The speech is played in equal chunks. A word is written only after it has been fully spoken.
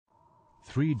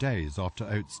3 days after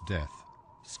Oates' death,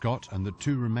 Scott and the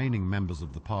 2 remaining members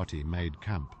of the party made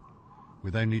camp.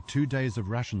 With only 2 days of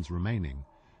rations remaining,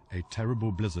 a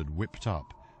terrible blizzard whipped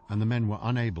up, and the men were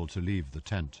unable to leave the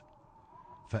tent.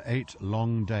 For 8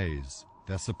 long days,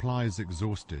 their supplies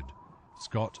exhausted,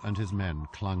 Scott and his men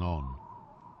clung on,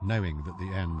 knowing that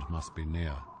the end must be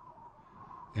near.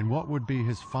 In what would be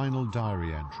his final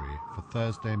diary entry for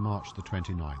Thursday, March the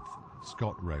 29th,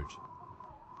 Scott wrote,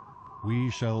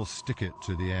 "We shall stick it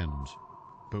to the end,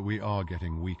 but we are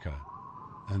getting weaker,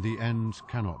 and the end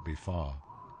cannot be far.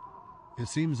 It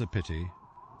seems a pity,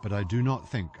 but I do not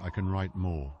think I can write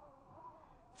more.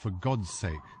 For God's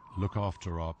sake, look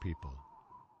after our people."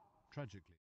 Tragically,